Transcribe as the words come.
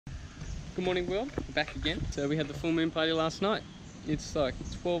Good morning world, we're back again. So we had the full moon party last night. It's like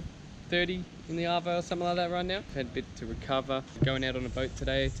 12:30 in the Arvo or something like that right now. We've had a bit to recover. Going out on a boat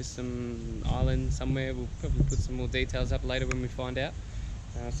today to some island somewhere. We'll probably put some more details up later when we find out.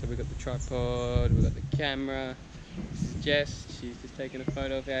 So we've got the tripod, we've got the camera. This is Jess, she's just taking a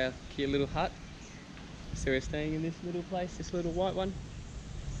photo of our cute little hut. So we're staying in this little place, this little white one.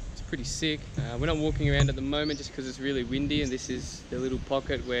 It's pretty sick. We're not walking around at the moment just because it's really windy, and this is the little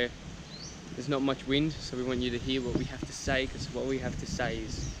pocket where there's not much wind, so we want you to hear what we have to say, because what we have to say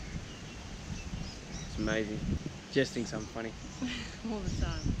is it's amazing. Jess thinks I'm funny. All the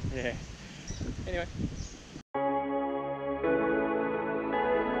time. Yeah. Anyway.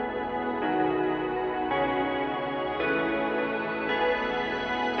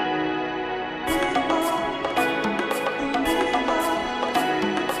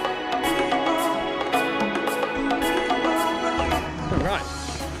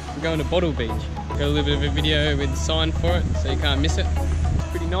 Going to Bottle Beach. Got a little bit of a video with the sign for it, so you can't miss it. It's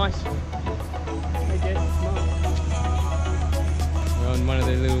pretty nice. Hey Jess, smile. We're on one of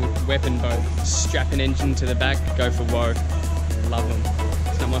the little weapon boats. Strap an engine to the back, go for woe. Love them.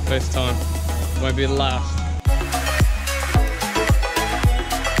 It's not my first time. Won't be the last.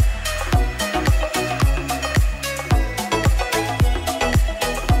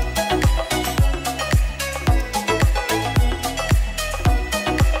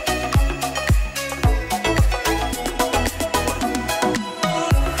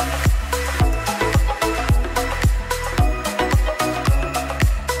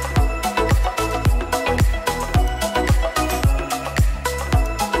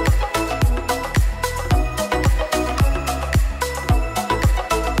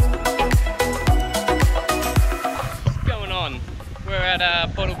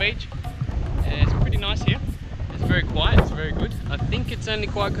 Bottle Beach. It's pretty nice here. It's very quiet, it's very good. I think it's only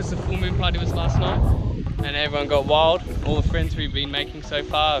quiet because the full moon party was last night and everyone got wild. All the friends we've been making so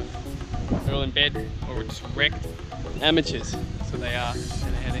far, they're all in bed or just wrecked. Amateurs, that's what they are, and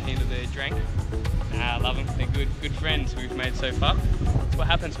they had a hand of their drink. I love them, they're good friends we've made so far. That's what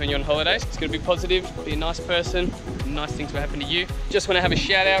happens when you're on holidays. It's going to be positive, be a nice person, nice things will happen to you. Just want to have a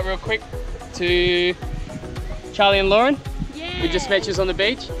shout out real quick to Charlie and Lauren. We just met you on the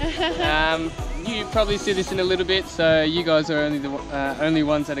beach. You probably see this in a little bit, so you guys are only the only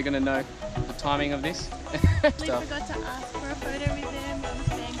ones that are going to know the timing of this. We forgot to ask for a photo with them. I was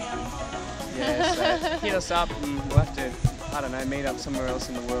staying down. Yeah, so hit us up and we'll have to, I don't know, meet up somewhere else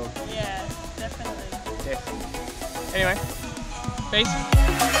in the world. Yeah, definitely. Definitely. Anyway, peace.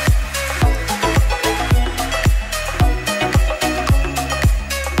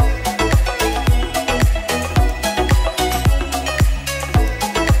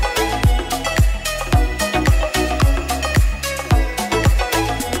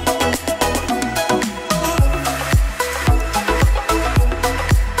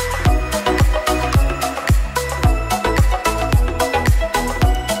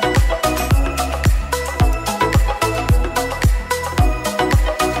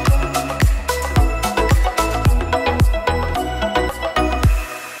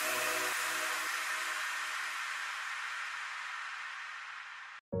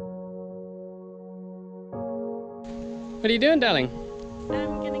 What are you doing, darling?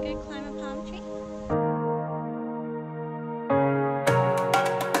 I'm gonna go climb a palm tree.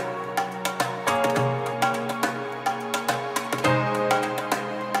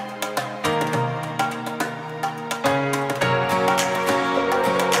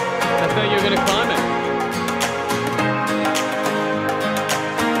 I thought you were gonna climb it.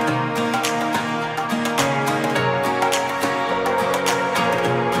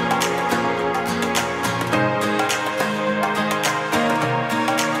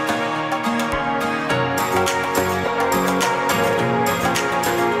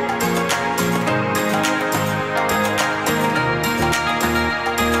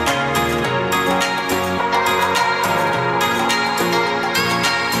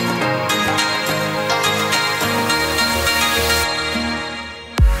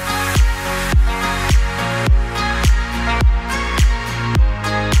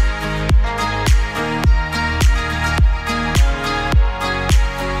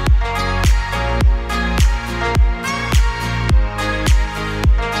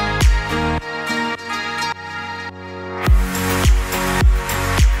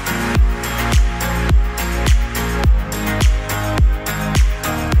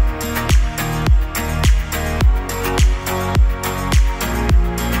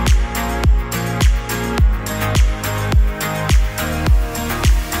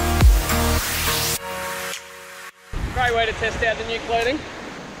 Great way to test out the new clothing.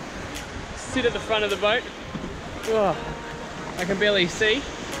 sit at the front of the boat. Oh, I can barely see.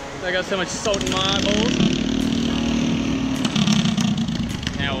 I got so much salt in my eyeballs.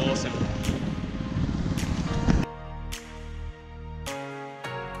 How awesome.